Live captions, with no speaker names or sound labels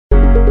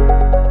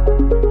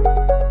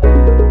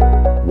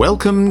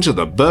Welcome to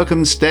the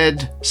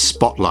Berkhamsted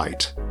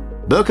Spotlight,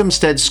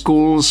 Berkhamsted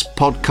School's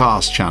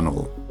podcast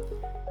channel.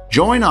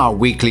 Join our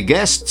weekly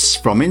guests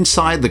from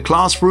inside the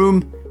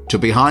classroom to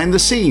behind the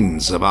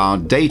scenes of our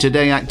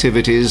day-to-day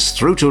activities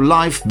through to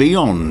life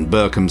beyond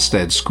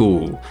Berkhamsted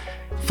School.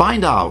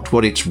 Find out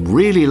what it's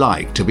really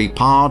like to be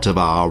part of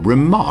our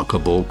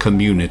remarkable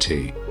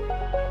community.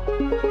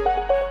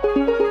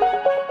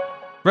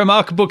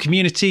 Remarkable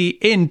community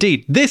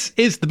indeed. This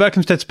is the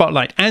Berkhamsted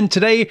Spotlight, and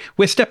today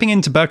we're stepping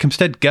into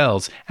Berkhamsted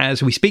Girls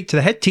as we speak to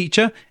the head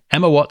teacher,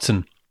 Emma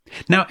Watson.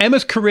 Now,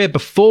 Emma's career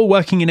before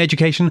working in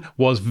education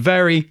was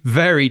very,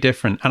 very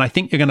different, and I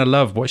think you're going to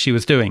love what she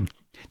was doing.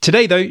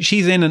 Today, though,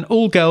 she's in an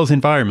all-girls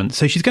environment,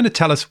 so she's going to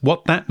tell us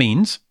what that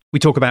means. We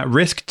talk about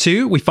risk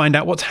too, we find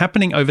out what's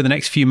happening over the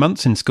next few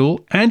months in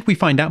school, and we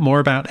find out more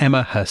about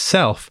Emma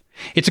herself.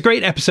 It's a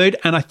great episode,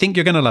 and I think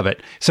you're going to love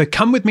it. So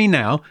come with me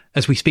now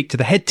as we speak to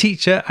the head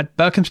teacher at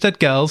Berkhamsted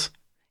Girls.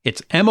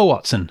 It's Emma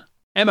Watson.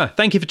 Emma,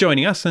 thank you for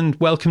joining us, and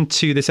welcome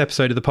to this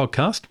episode of the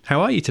podcast.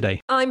 How are you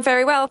today? I'm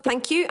very well,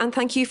 thank you, and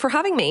thank you for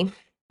having me.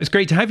 It's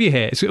great to have you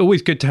here. It's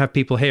always good to have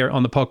people here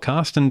on the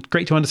podcast and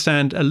great to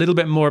understand a little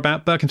bit more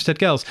about Berkhamsted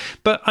Girls.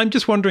 But I'm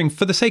just wondering,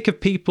 for the sake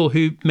of people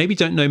who maybe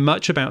don't know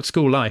much about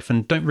school life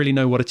and don't really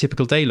know what a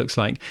typical day looks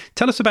like,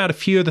 tell us about a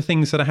few of the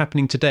things that are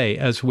happening today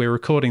as we're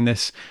recording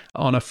this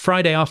on a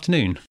Friday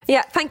afternoon.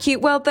 Yeah, thank you.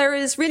 Well, there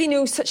is really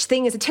no such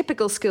thing as a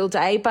typical school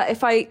day, but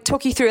if I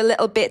talk you through a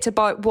little bit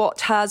about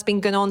what has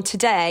been going on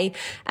today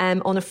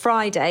on a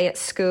Friday at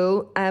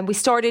school, we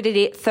started at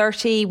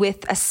 8:30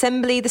 with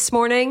assembly this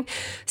morning.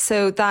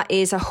 So that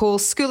is a whole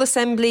school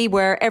assembly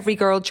where every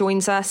girl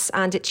joins us,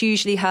 and it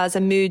usually has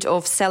a mood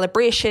of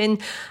celebration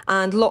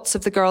and lots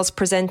of the girls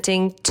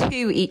presenting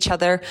to each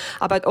other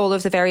about all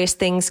of the various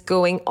things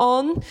going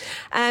on.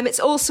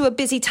 It's also a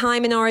busy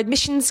time in our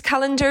admissions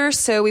calendar,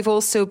 so we've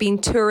also been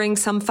touring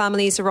some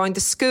families around the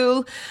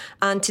school,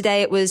 and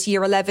today it was Year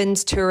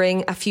 11s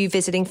touring a few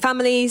visiting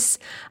families,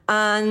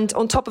 and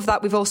on top of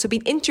that we've also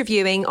been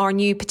interviewing our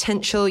new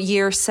potential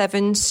Year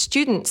 7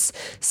 students.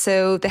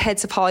 So the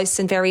heads of house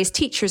and various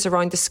teachers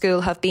around the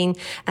school have been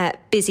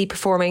busy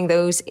performing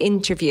those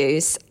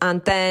interviews.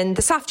 And then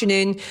this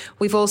afternoon,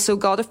 we've also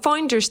got a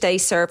Founders Day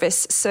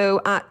service.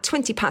 So at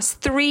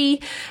 3:20,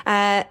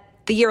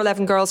 the Year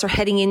 11 girls are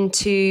heading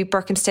into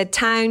Berkhamsted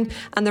Town,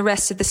 and the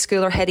rest of the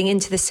school are heading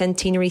into the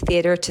Centenary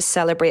Theatre to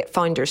celebrate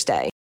Founders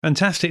Day.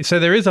 Fantastic. So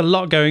there is a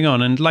lot going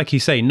on. And like you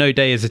say, no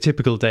day is a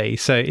typical day.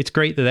 So it's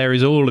great that there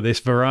is all of this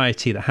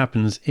variety that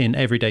happens in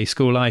everyday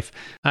school life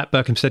at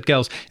Berkhamsted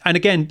Girls. And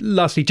again,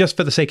 lastly, just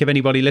for the sake of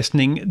anybody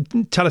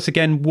listening, tell us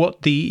again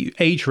what the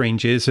age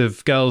range is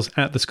of girls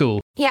at the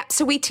school. Yeah,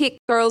 so we take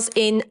girls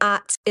in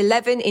at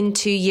 11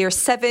 into Year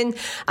 7,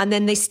 and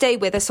then they stay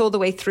with us all the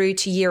way through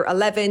to Year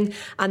 11,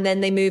 and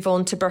then they move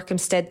on to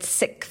Berkhamsted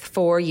 6th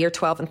for Year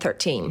 12 and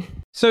 13.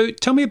 So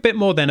tell me a bit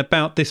more then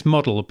about this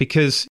model,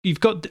 because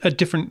you've got a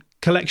different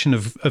collection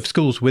of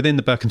schools within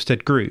the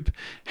Berkhamsted group.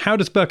 How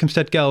does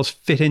Berkhamsted Girls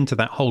fit into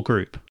that whole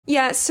group?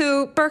 Yeah,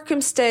 so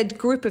Berkhamsted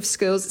group of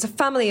schools, it's a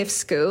family of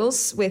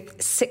schools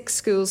with 6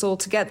 schools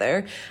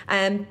altogether,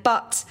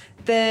 but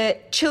the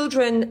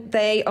children,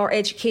 they are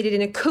educated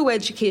in a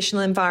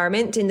co-educational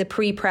environment in the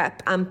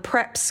pre-prep and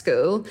prep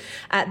school.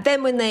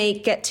 Then when they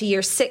get to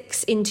Year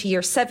 6 into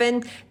Year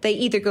 7, they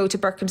either go to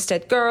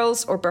Berkhamsted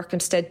Girls or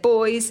Berkhamsted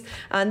Boys,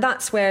 and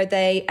that's where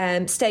they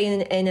stay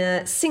in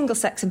a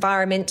single-sex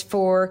environment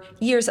for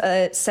Years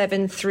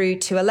 7 through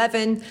to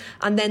 11,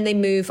 and then they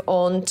move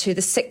on to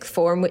the 6th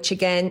form, which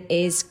again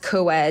is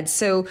co-ed.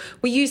 So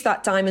we use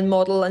that diamond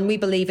model, and we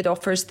believe it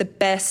offers the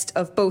best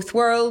of both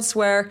worlds,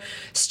 where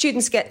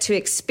students get to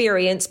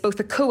experience both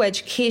a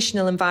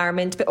co-educational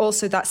environment, but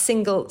also that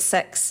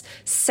single-sex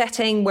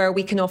setting where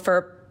we can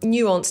offer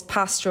nuanced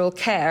pastoral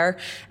care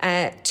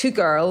to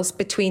girls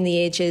between the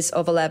ages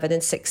of 11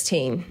 and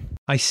 16.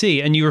 I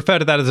see. And you refer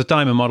to that as a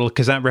diamond model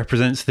because that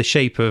represents the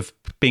shape of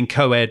being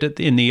co-ed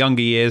in the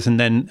younger years and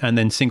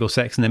then single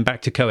sex and then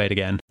back to co-ed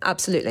again.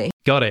 Absolutely.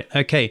 Got it.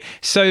 Okay.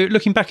 So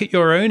looking back at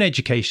your own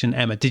education,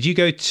 Emma, did you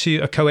go to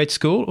a co-ed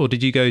school or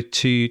did you go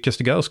to just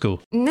a girls'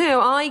 school?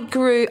 No, I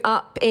grew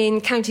up in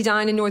County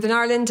Down in Northern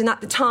Ireland, and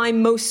at the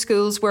time most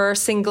schools were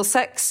single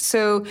sex.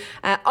 So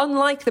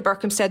unlike the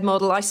Berkhamsted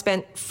model, I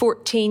spent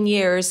 14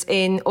 years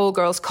in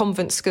all-girls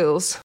convent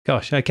schools.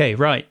 Gosh, okay,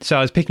 right. So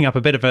I was picking up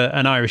a bit of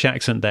an Irish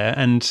accent there.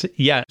 And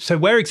yeah, so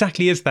where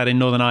exactly is that in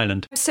Northern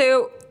Ireland?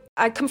 So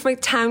I come from a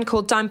town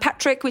called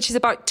Downpatrick, which is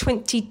about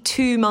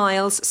 22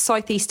 miles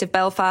southeast of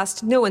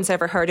Belfast. No one's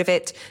ever heard of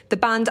it. The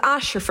band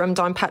Ash are from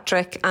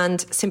Downpatrick,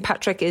 and St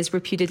Patrick is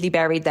reputedly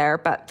buried there,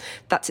 but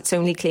that's its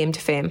only claim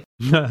to fame.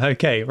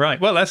 Okay, right.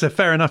 Well, that's a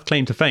fair enough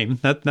claim to fame.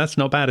 That's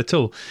not bad at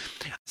all.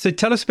 So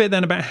tell us a bit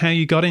then about how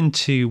you got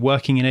into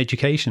working in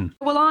education.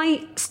 Well,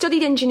 I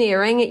studied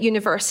engineering at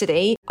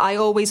university. I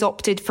always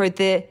opted for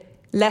the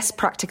less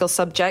practical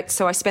subjects.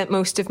 So I spent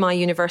most of my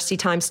university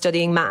time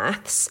studying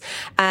maths,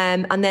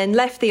 and then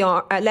left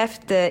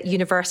the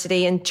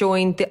university and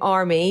joined the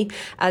army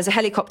as a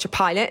helicopter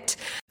pilot.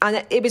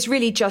 And it was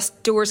really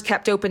just doors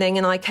kept opening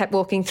and I kept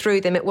walking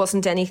through them. It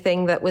wasn't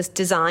anything that was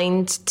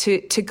designed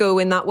to go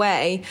in that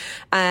way.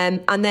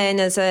 And then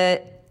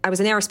I was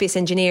an aerospace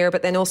engineer,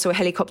 but then also a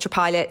helicopter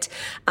pilot.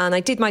 And I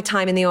did my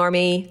time in the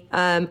army.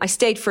 I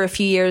stayed for a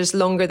few years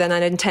longer than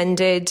I'd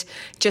intended,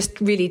 just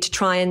really to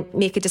try and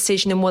make a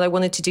decision on what I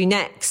wanted to do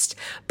next.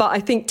 But I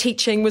think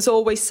teaching was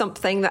always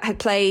something that had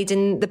played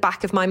in the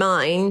back of my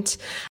mind.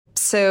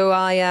 So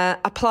I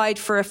applied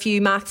for a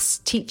few maths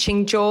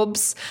teaching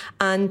jobs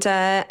and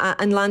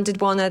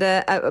landed one at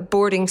a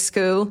boarding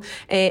school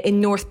in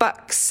North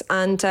Bucks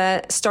and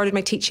started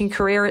my teaching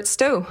career at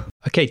Stowe.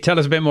 Okay, tell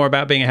us a bit more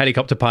about being a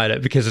helicopter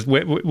pilot, because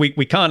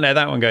we can't let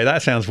that one go.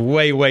 That sounds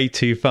way, way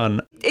too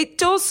fun. It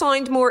does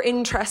sound more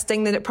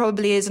interesting than it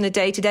probably is on a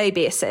day-to-day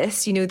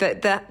basis. You know,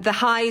 the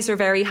highs are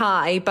very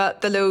high,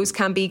 but the lows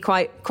can be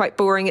quite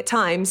boring at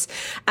times.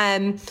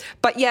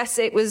 But yes,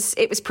 it was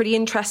pretty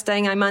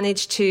interesting. I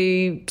managed to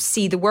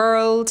see the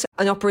world,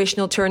 an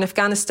operational tour in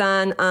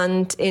Afghanistan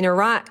and in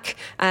Iraq.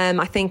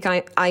 I think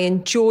I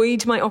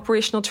enjoyed my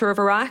operational tour of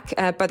Iraq.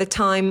 By the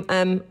time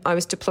I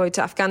was deployed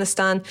to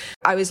Afghanistan,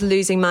 I was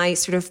losing my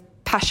sort of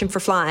passion for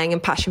flying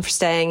and passion for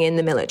staying in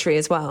the military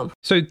as well.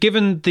 So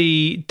given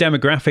the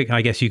demographic,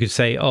 I guess you could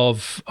say,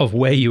 of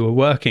where you were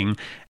working,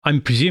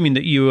 I'm presuming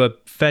that you were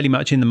fairly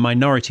much in the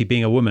minority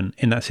being a woman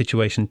in that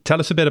situation.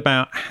 Tell us a bit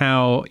about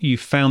how you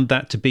found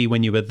that to be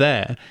when you were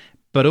there,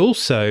 but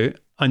also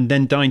I'm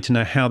then dying to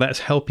know how that's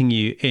helping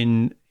you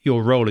in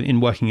your role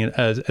in working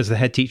as the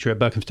head teacher at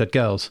Berkhamsted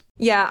Girls.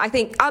 Yeah, I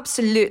think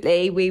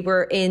absolutely we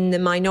were in the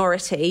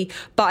minority,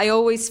 but I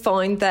always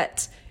found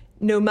that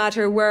no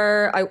matter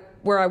where I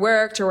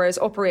worked or where I was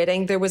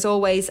operating, there was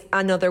always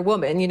another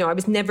woman. You know, I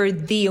was never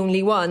the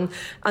only one.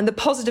 And the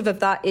positive of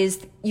that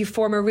is you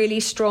form a really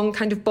strong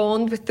kind of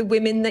bond with the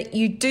women that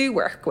you do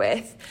work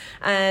with.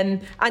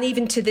 And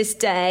even to this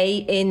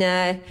day,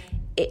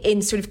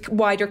 in sort of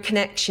wider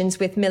connections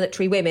with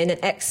military women and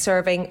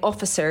ex-serving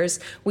officers,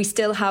 we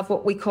still have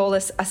what we call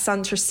a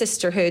Santa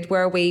sisterhood,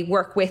 where we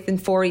work with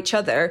and for each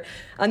other.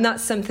 And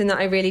that's something that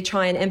I really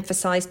try and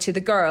emphasise to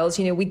the girls.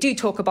 You know, we do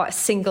talk about a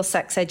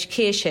single-sex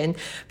education,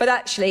 but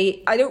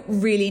actually I don't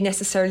really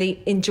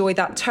necessarily enjoy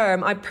that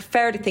term. I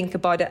prefer to think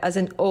about it as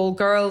an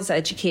all-girls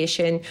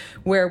education,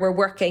 where we're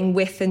working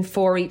with and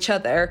for each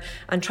other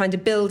and trying to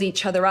build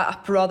each other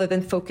up rather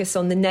than focus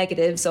on the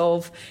negatives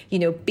of, you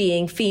know,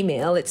 being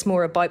female. It's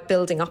more about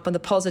building up on the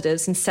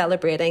positives and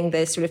celebrating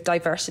the sort of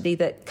diversity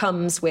that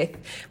comes with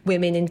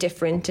women in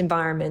different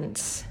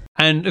environments.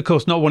 And of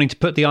course, not wanting to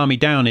put the army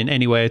down in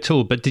any way at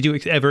all, but did you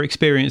ever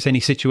experience any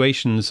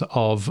situations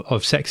of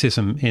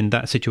sexism in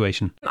that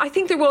situation? I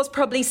think there was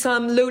probably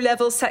some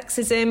low-level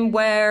sexism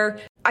where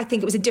I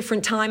think it was a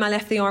different time. I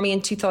left the army in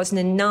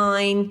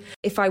 2009.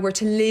 If I were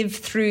to live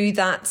through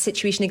that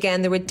situation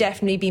again, there would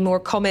definitely be more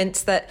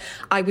comments that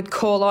I would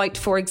call out,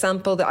 for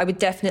example, that I would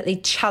definitely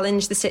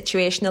challenge the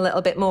situation a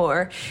little bit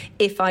more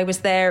if I was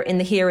there in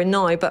the here and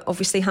now. But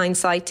obviously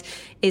hindsight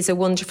is a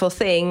wonderful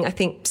thing. I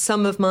think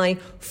some of my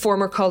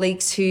former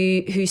colleagues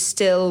who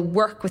still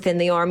work within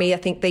the army, I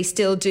think they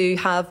still do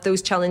have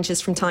those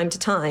challenges from time to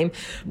time.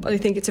 But I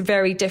think it's a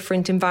very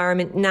different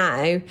environment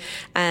now.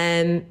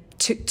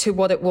 To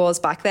what it was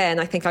back then.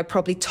 I think I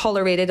probably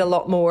tolerated a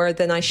lot more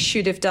than I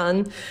should have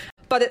done.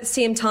 But at the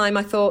same time,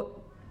 I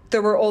thought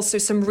there were also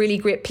some really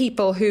great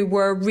people who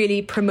were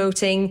really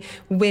promoting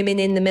women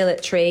in the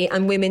military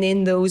and women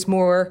in those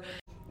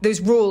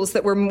roles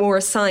that were more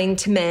assigned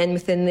to men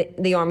within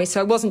the army. So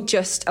I wasn't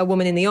just a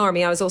woman in the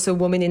army, I was also a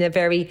woman in a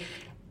very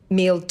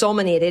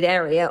male-dominated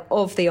area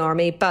of the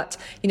army. But,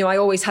 you know, I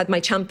always had my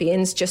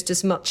champions just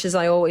as much as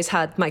I always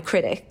had my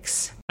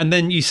critics. And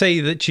then you say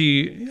that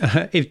you,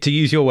 if to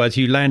use your words,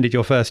 you landed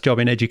your first job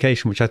in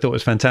education, which I thought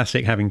was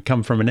fantastic, having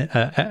come from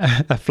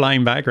a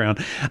flying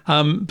background.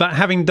 But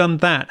having done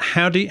that,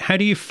 how do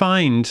you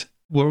find,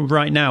 well,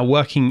 right now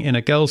working in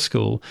a girls'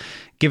 school,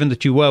 given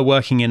that you were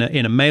working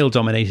in a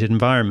male-dominated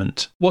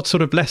environment? What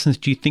sort of lessons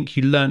do you think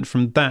you learned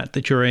from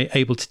that you're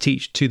able to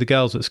teach to the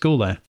girls at school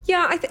there?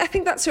 Yeah, I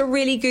think that's a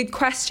really good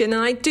question.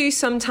 And I do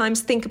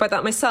sometimes think about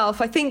that myself.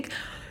 I think,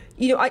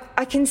 you know,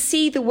 I can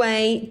see the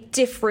way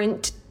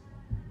different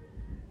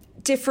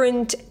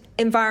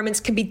environments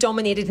can be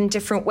dominated in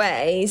different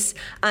ways.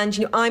 And,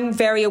 you know, I'm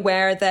very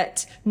aware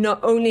that not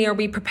only are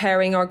we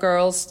preparing our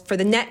girls for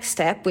the next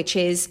step, which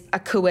is a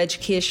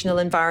co-educational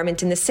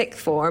environment in the sixth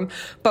form,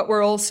 but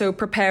we're also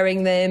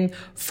preparing them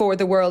for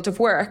the world of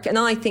work. And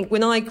I think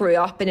when I grew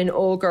up in an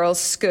all-girls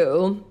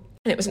school,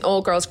 and it was an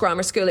all-girls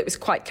grammar school, it was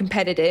quite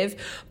competitive.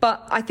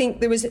 But I think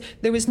there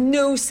was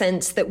no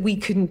sense that we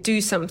couldn't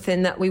do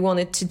something that we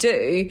wanted to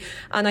do.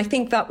 And I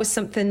think that was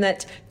something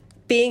that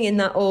being in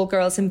that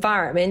all-girls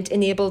environment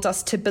enabled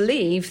us to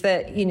believe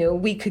that, you know,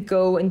 we could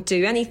go and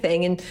do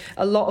anything. And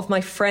a lot of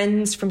my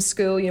friends from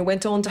school, you know,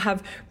 went on to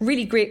have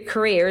really great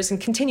careers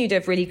and continue to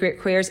have really great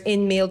careers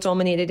in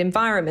male-dominated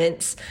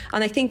environments.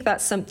 And I think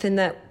that's something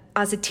that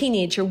as a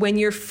teenager, when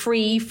you're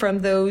free from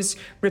those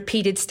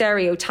repeated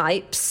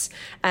stereotypes,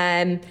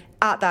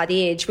 at that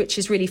age, which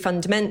is really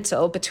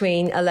fundamental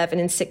between 11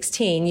 and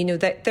 16, you know,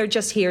 that they're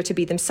just here to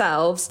be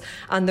themselves,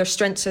 and their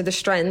strengths are their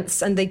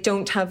strengths, and they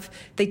don't have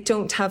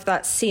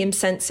that same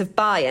sense of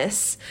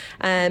bias,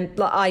 like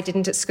I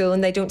didn't at school,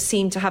 and they don't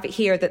seem to have it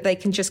here, that they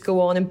can just go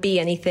on and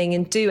be anything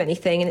and do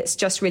anything. And it's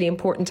just really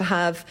important to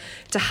have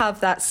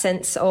that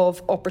sense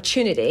of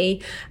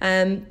opportunity,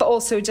 but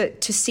also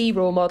to see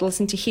role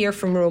models and to hear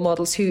from role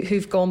models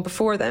who've gone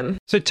before them.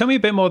 So tell me a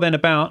bit more then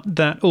about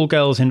that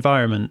all-girls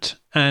environment,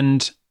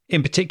 and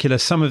in particular,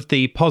 some of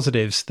the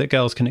positives that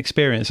girls can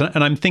experience.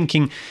 And I'm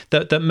thinking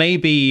that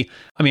maybe,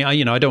 I mean,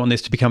 I don't want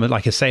this to become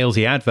like a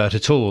salesy advert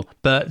at all,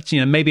 but, you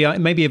know, maybe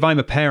if I'm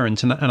a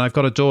parent and I've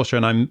got a daughter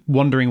and I'm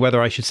wondering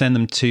whether I should send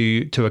them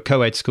to a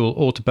co-ed school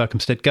or to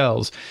Berkhamsted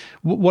Girls,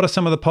 what are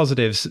some of the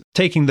positives?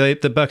 Taking the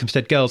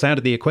Berkhamsted Girls out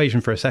of the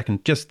equation for a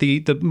second, just the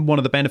one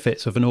of the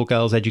benefits of an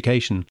all-girls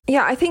education.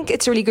 Yeah, I think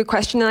it's a really good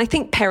question. And I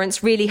think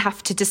parents really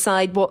have to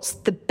decide what's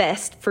the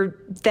best for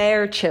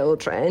their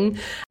children.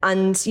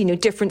 And, you know,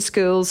 different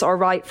schools are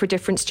right for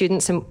different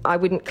students. And I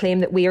wouldn't claim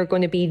that we are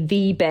going to be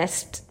the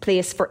best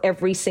place for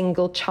every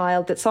single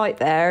child that's out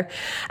there.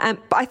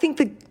 But I think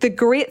the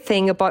great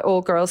thing about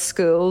all-girls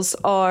schools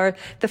are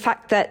the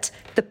fact that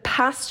the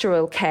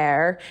pastoral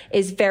care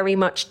is very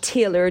much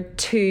tailored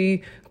to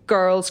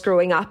girls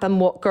growing up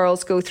and what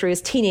girls go through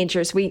as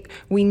teenagers. We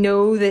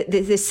know that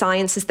the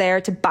science is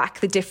there to back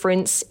the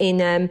difference in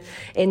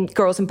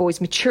girls and boys'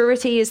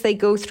 maturity as they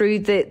go through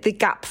the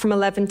gap from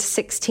 11 to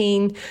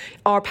 16.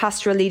 Our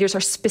pastoral leaders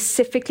are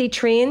specifically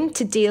trained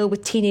to deal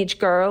with teenage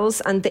girls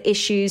and the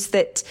issues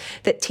that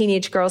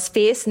teenage girls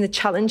face and the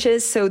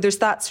challenges. So there's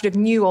that sort of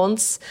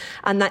nuance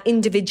and that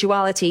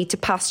individuality to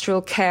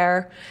pastoral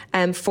care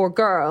for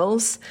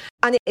girls.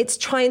 And it's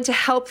trying to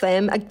help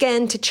them,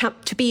 again,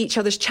 to be each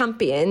other's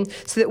champion,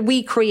 so that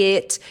we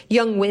create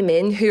young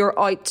women who are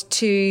out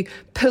to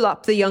pull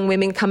up the young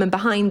women coming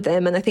behind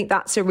them. And I think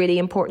that's a really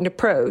important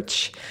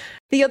approach.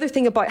 The other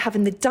thing about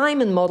having the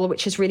diamond model,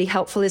 which is really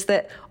helpful, is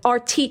that our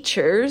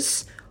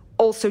teachers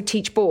also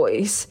teach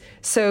boys.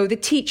 So the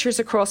teachers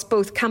across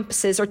both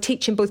campuses are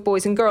teaching both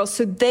boys and girls,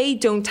 so they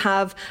don't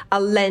have a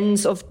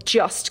lens of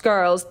just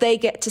girls. They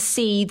get to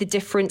see the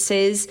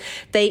differences.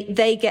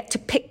 They get to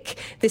pick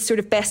the sort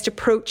of best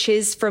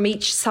approaches from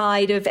each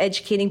side of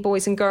educating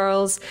boys and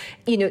girls.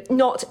 You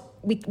know,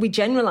 we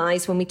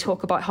generalise when we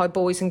talk about how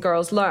boys and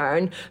girls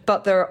learn,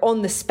 but they're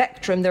on the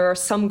spectrum. There are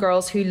some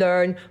girls who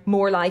learn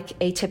more like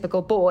a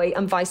typical boy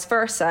and vice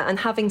versa. And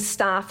having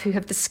staff who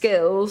have the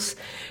skills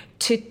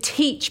to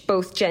teach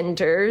both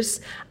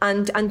genders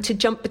and to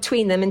jump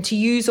between them and to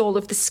use all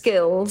of the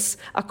skills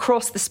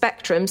across the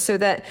spectrum, so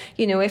that,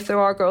 you know, if there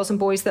are girls and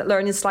boys that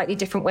learn in slightly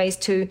different ways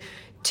to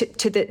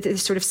the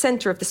sort of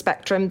centre of the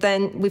spectrum,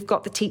 then we've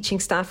got the teaching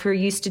staff who are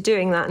used to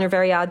doing that and are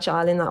very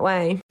agile in that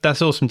way.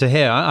 That's awesome to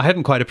hear. I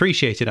hadn't quite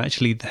appreciated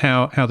actually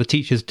how the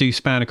teachers do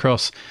span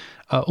across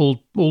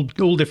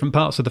all different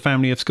parts of the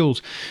family of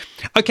schools.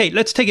 Okay,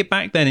 let's take it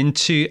back then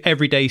into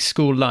everyday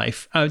school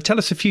life. Tell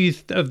us a few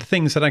of the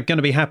things that are going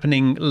to be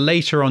happening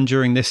later on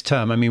during this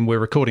term. I mean, we're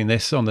recording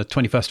this on the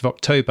 21st of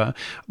October.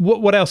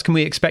 What else can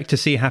we expect to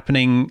see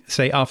happening,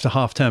 say, after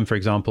half term, for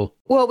example?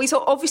 Well, we've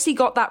obviously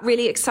got that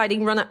really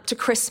exciting run up to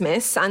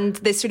Christmas, and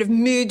the sort of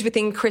mood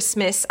within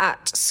Christmas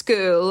at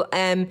school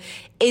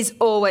is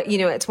always, you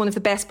know, it's one of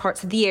the best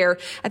parts of the year.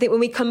 I think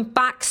when we come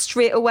back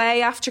straight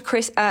away after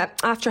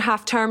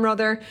half term,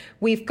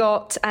 we've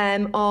got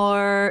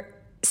our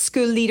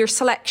school leader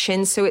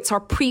selection. So it's our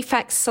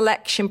prefect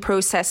selection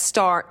process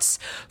starts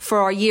for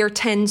our year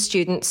 10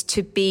 students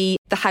to be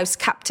the house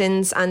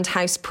captains and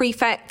house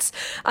prefects.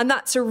 And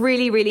that's a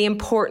really, really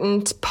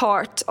important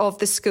part of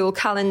the school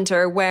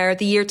calendar, where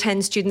the year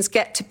 10 students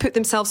get to put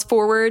themselves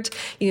forward.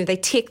 You know, they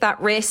take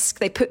that risk,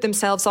 they put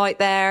themselves out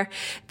there,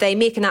 they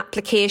make an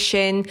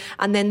application,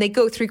 and then they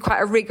go through quite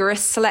a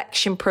rigorous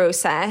selection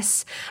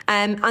process.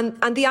 And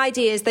the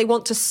idea is they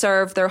want to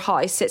serve their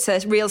house. It's a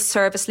real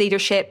service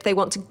leadership. They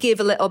want to give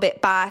a little bit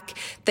back.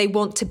 They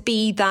want to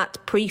be that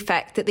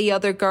prefect that the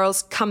other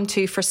girls come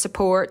to for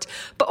support.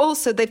 But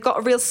also they've got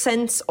a real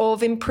sense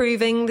of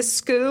improving the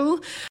school.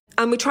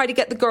 And we try to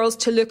get the girls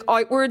to look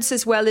outwards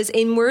as well as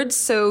inwards.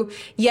 So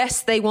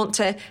yes, they want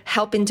to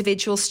help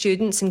individual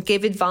students and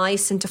give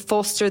advice and to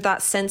foster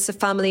that sense of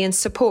family and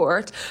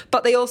support.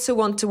 But they also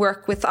want to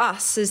work with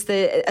us as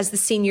the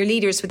senior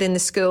leaders within the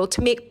school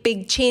to make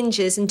big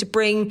changes and to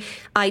bring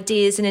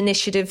ideas and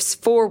initiatives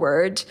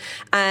forward.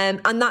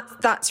 And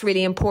that's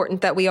really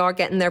important, that we are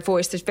getting their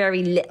voice. There's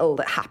very little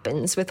that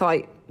happens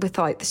without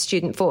without the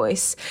student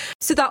voice.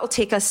 So that will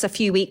take us a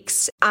few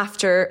weeks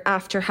after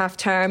half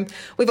term.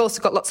 We've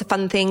also got lots of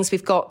fun things.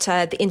 We've got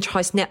the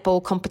inter-house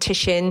netball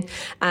competition,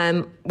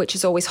 which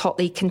is always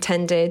hotly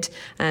contended.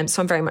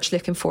 So I'm very much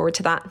looking forward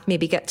to that.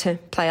 Maybe get to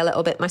play a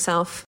little bit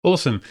myself.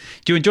 Awesome.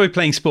 Do you enjoy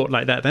playing sport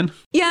like that then?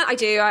 Yeah, I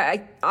do.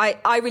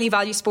 I really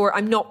value sport.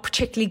 I'm not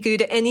particularly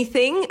good at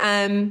anything.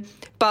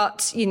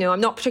 But, you know,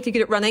 I'm not particularly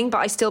good at running, but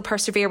I still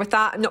persevere with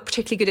that. I'm not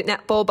particularly good at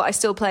netball, but I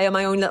still play on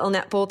my own little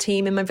netball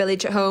team in my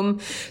village at home.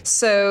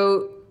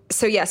 So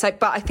yes,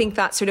 but I think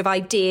that sort of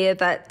idea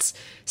that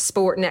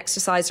sport and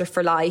exercise are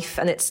for life,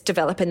 and it's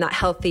developing that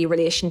healthy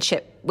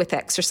relationship with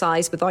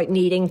exercise without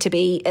needing to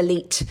be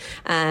elite,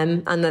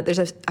 and that there's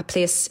a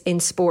place in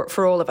sport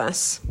for all of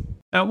us.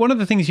 One of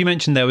the things you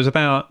mentioned there was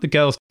about the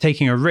girls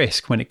taking a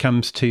risk when it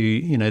comes to,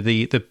 you know,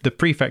 the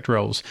prefect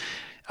roles.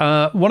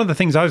 One of the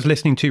things I was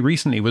listening to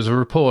recently was a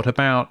report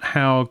about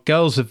how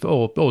girls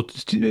or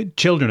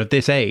children of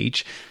this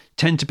age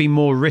tend to be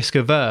more risk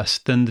averse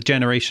than the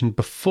generation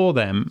before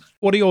them.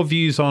 What are your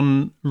views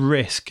on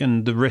risk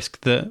and the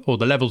risk or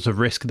the levels of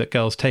risk that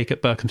girls take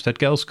at Berkhamsted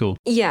Girls' School?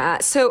 Yeah,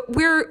 so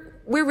we're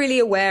really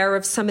aware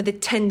of some of the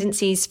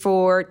tendencies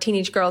for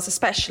teenage girls,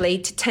 especially,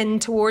 to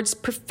tend towards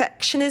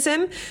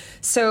perfectionism.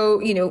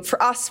 So, you know,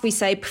 for us, we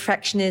say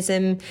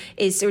perfectionism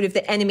is sort of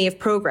the enemy of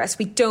progress.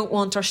 We don't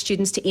want our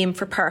students to aim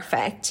for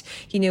perfect.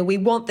 You know, we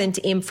want them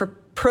to aim for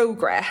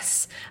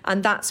progress,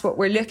 and that's what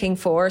we're looking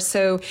for.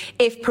 So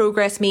if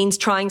progress means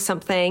trying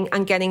something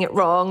and getting it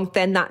wrong,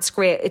 then that's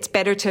great. It's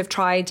better to have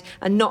tried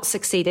and not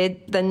succeeded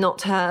than not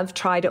to have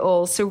tried at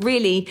all. So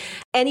really,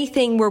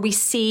 anything where we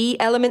see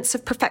elements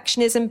of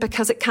perfectionism,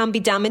 because it can be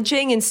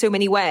damaging in so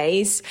many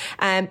ways,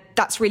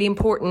 that's really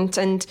important.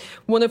 And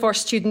one of our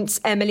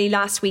students, Emily,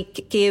 last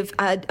week gave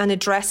an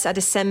address at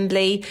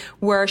Assembly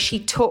where she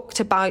talked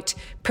about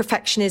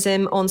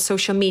perfectionism on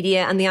social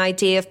media and the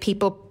idea of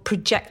people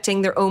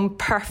projecting their own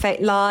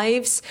perfect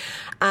lives,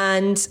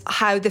 and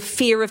how the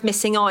fear of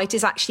missing out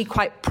is actually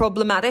quite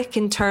problematic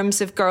in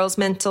terms of girls'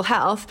 mental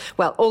health.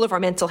 Well, all of our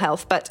mental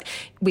health, but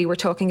we were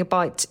talking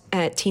about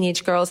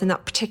teenage girls in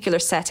that particular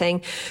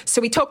setting.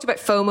 So we talked about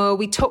FOMO.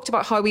 We talked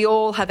about how we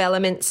all have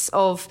elements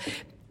of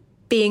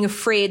being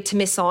afraid to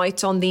miss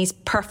out on these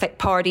perfect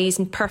parties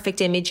and perfect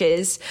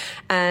images.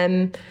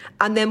 And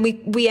then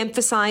we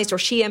emphasised, or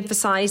she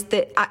emphasised,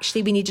 that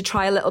actually we need to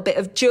try a little bit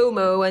of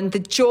JOMO and the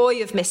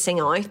joy of missing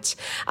out.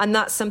 And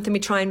that's something we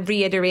try and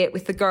reiterate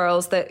with the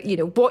girls, that, you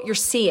know, what you're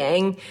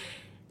seeing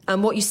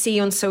and what you see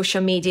on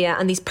social media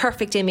and these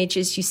perfect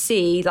images you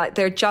see, like,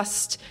 they're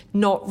just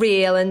not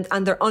real and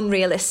they're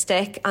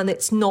unrealistic, and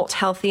it's not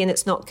healthy and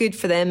it's not good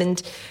for them.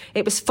 And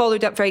it was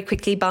followed up very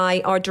quickly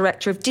by our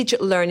director of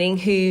digital learning,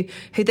 who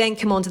then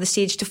came onto the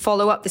stage to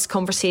follow up this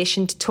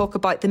conversation, to talk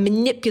about the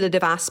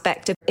manipulative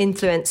aspect of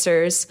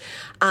influencers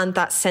and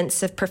that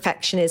sense of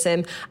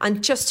perfectionism,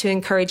 and just to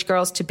encourage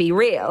girls to be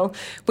real,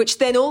 which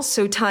then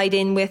also tied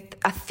in with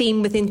a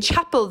theme within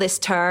Chapel this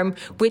term,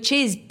 which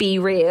is be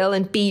real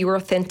and be your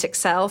authentic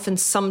self. And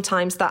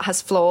sometimes that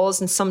has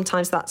flaws and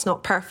sometimes that's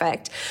not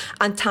perfect,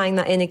 and tying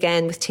that in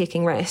again with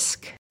taking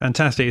risk.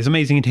 Fantastic. It's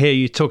amazing to hear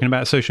you talking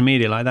about social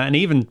media like that, and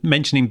even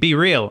mentioning Be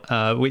Real,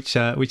 which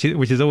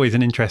is always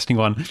an interesting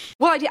one.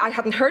 Well, I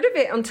hadn't heard of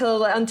it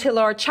until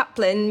our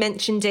chaplain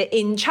mentioned it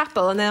in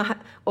Chapel, and then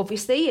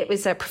obviously it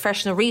was a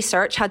professional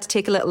research, had to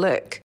take a little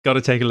look. Got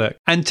to take a look.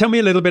 And tell me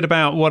a little bit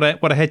about what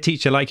a head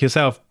teacher like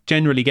yourself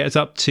generally gets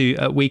up to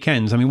at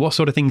weekends. I mean, what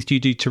sort of things do you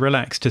do to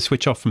relax, to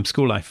switch off from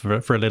school life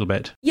for a little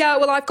bit? Yeah,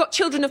 well, I've got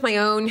children of my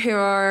own who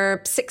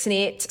are 6 and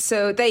 8,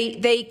 so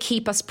they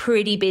keep us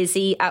pretty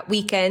busy at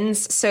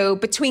weekends. So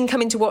between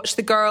coming to watch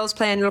the girls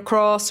playing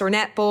lacrosse or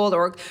netball,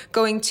 or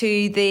going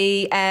to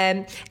the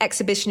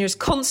exhibitioners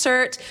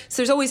concert,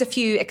 so there's always a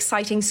few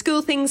exciting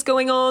school things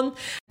going on.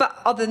 But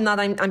other than that,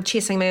 I'm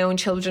chasing my own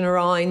children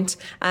around,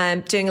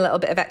 doing a little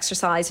bit of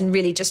exercise, and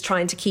really just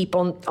trying to keep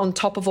on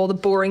top of all the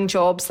boring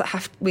jobs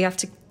that we have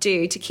to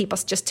do to keep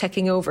us just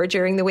ticking over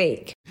during the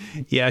week.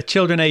 Yeah,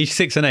 children aged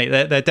 6 and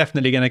 8, they're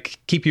definitely going to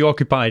keep you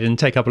occupied and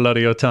take up a lot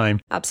of your time.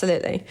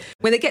 Absolutely.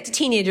 When they get to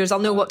teenagers, I'll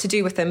know what to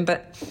do with them,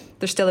 but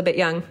they're still a bit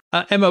young.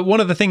 Emma, one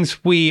of the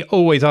things we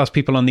always ask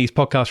people on these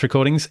podcast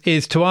recordings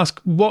is to ask,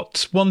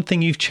 what's one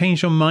thing you've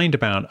changed your mind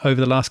about over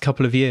the last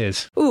couple of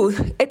years?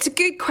 Ooh, it's a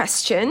good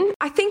question.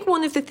 I think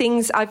one of the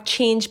things I've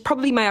changed,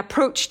 probably my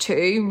approach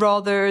to,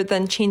 rather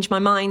than change my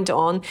mind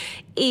on,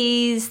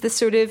 is the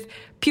sort of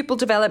pupil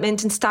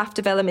development and staff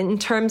development in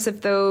terms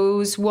of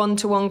those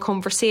one-to-one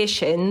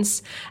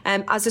conversations.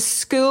 As a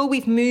school,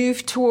 we've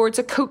moved towards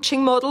a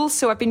coaching model.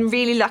 So I've been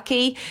really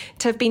lucky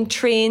to have been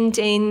trained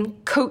in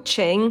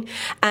coaching.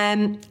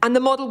 And the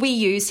model we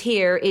use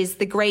here is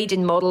the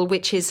grading model,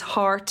 which is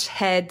heart,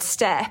 head,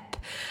 step.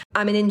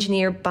 I'm an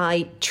engineer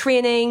by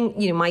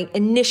training. My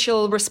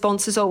initial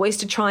response is always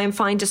to try and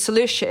find a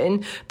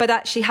solution, but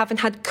actually having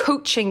had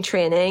coaching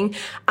training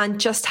and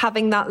just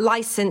having that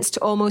license to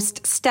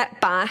almost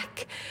step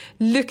back,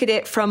 look at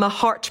it from a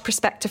heart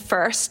perspective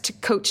first, to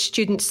coach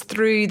students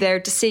through their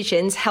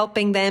decisions,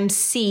 helping them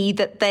see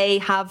that they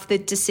have the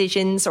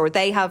decisions, or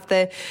they have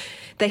the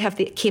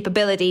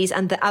capabilities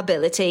and the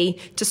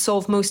ability to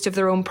solve most of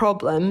their own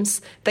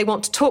problems. They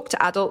want to talk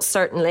to adults,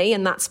 certainly,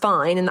 and that's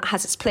fine, and that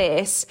has its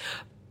place.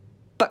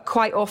 But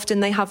quite often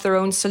they have their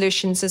own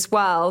solutions as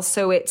well.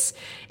 So it's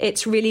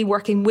really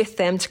working with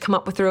them to come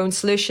up with their own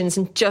solutions,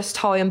 and just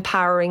how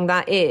empowering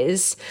that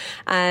is.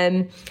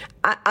 And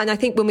I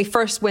think when we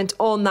first went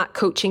on that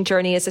coaching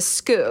journey as a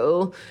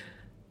school,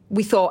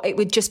 we thought it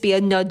would just be a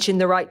nudge in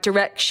the right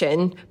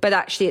direction, but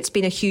actually it's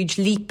been a huge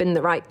leap in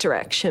the right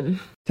direction.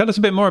 Tell us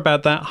a bit more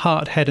about that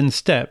heart, head and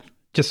step,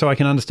 just so I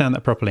can understand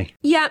that properly.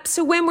 Yeah,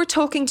 so when we're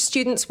talking to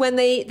students, when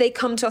they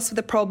come to us with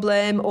a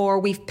problem, or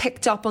we've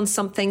picked up on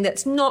something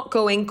that's not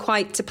going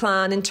quite to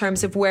plan in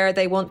terms of where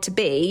they want to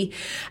be,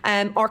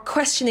 our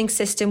questioning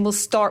system will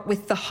start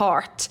with the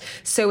heart.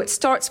 So it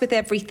starts with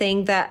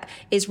everything that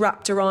is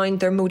wrapped around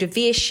their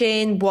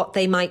motivation, what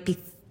they might be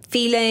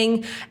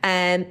feeling,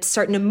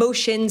 certain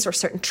emotions or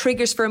certain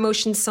triggers for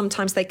emotions.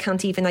 Sometimes they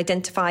can't even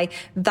identify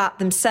that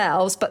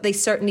themselves, but they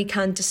certainly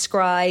can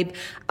describe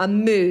a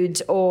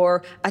mood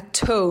or a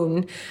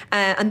tone.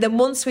 And then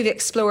once we've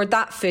explored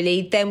that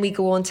fully, then we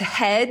go on to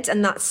head,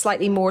 and that's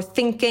slightly more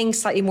thinking,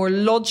 slightly more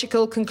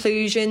logical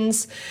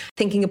conclusions,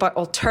 thinking about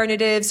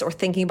alternatives or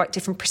thinking about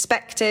different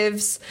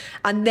perspectives.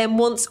 And then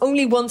once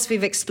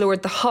we've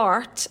explored the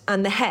heart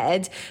and the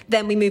head,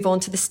 then we move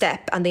on to the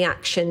step and the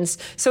actions.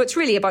 So it's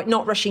really about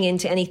not rushing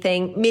into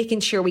anything, making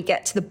sure we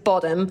get to the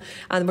bottom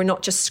and we're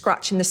not just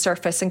scratching the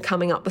surface and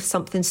coming up with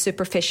something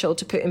superficial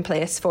to put in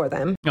place for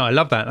them. Oh, I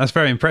love that. That's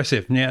very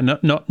impressive. Yeah,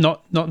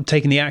 not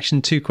taking the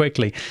action too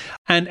quickly.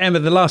 And Emma,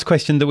 the last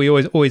question that we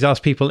always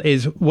ask people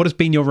is, what has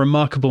been your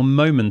remarkable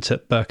moment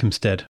at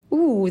Berkhamsted?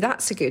 Ooh,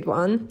 that's a good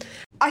one.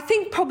 I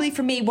think probably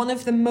for me, one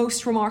of the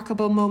most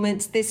remarkable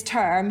moments this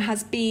term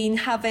has been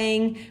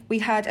we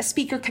had a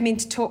speaker come in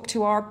to talk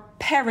to our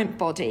parent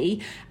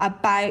body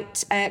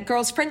about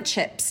girls'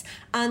 friendships,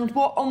 and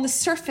what on the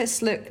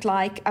surface looked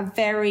like a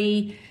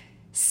very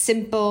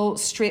simple,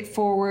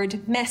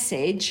 straightforward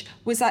message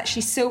was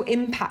actually so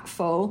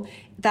impactful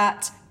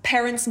that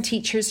parents and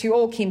teachers who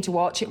all came to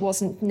watch, it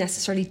wasn't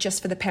necessarily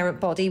just for the parent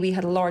body, we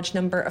had a large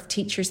number of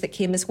teachers that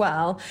came as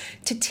well,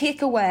 to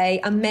take away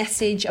a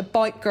message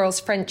about girls'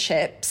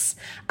 friendships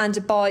and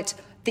about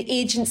the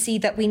agency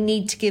that we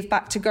need to give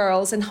back to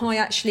girls, and how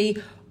actually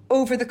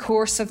over the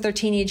course of their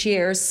teenage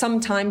years,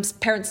 sometimes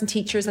parents and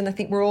teachers, and I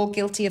think we're all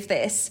guilty of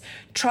this,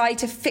 try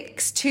to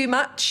fix too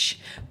much,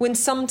 when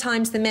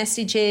sometimes the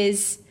message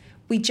is,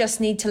 we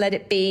just need to let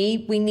it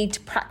be. We need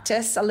to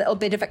practice a little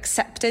bit of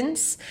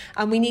acceptance,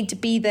 and we need to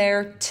be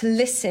there to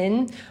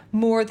listen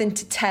more than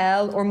to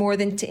tell or more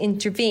than to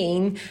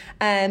intervene.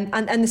 And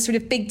the sort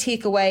of big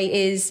takeaway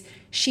is,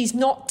 she's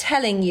not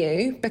telling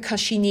you because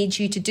she needs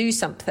you to do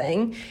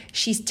something.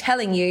 She's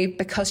telling you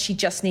because she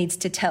just needs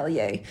to tell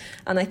you.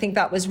 And I think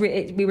that was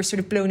we were sort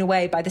of blown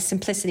away by the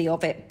simplicity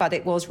of it, but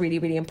it was really,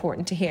 really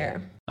important to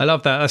hear. I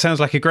love that. That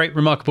sounds like a great,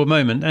 remarkable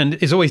moment. And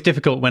it's always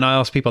difficult when I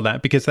ask people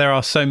that, because there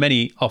are so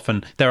many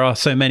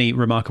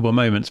remarkable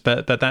moments,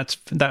 but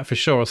that for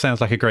sure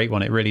sounds like a great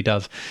one. It really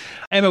does.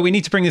 Emma, we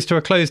need to bring this to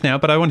a close now,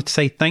 but I wanted to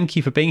say thank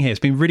you for being here. It's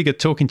been really good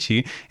talking to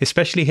you,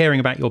 especially hearing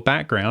about your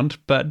background,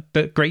 but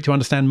great to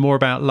understand more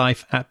about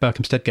life at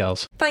Berkhamsted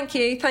Girls. Thank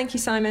you,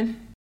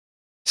 Simon.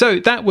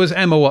 So that was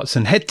Emma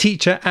Watson, head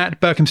teacher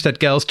at Berkhamsted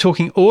Girls,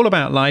 talking all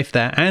about life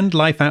there and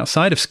life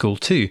outside of school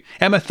too.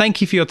 Emma,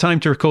 thank you for your time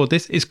to record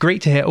this. It's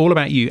great to hear all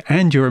about you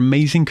and your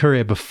amazing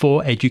career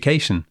before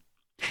education.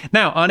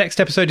 Now, our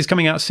next episode is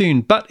coming out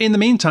soon, but in the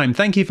meantime,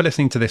 thank you for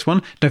listening to this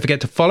one. Don't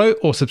forget to follow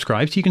or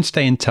subscribe so you can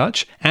stay in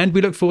touch, and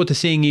we look forward to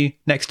seeing you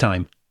next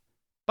time.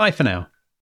 Bye for now.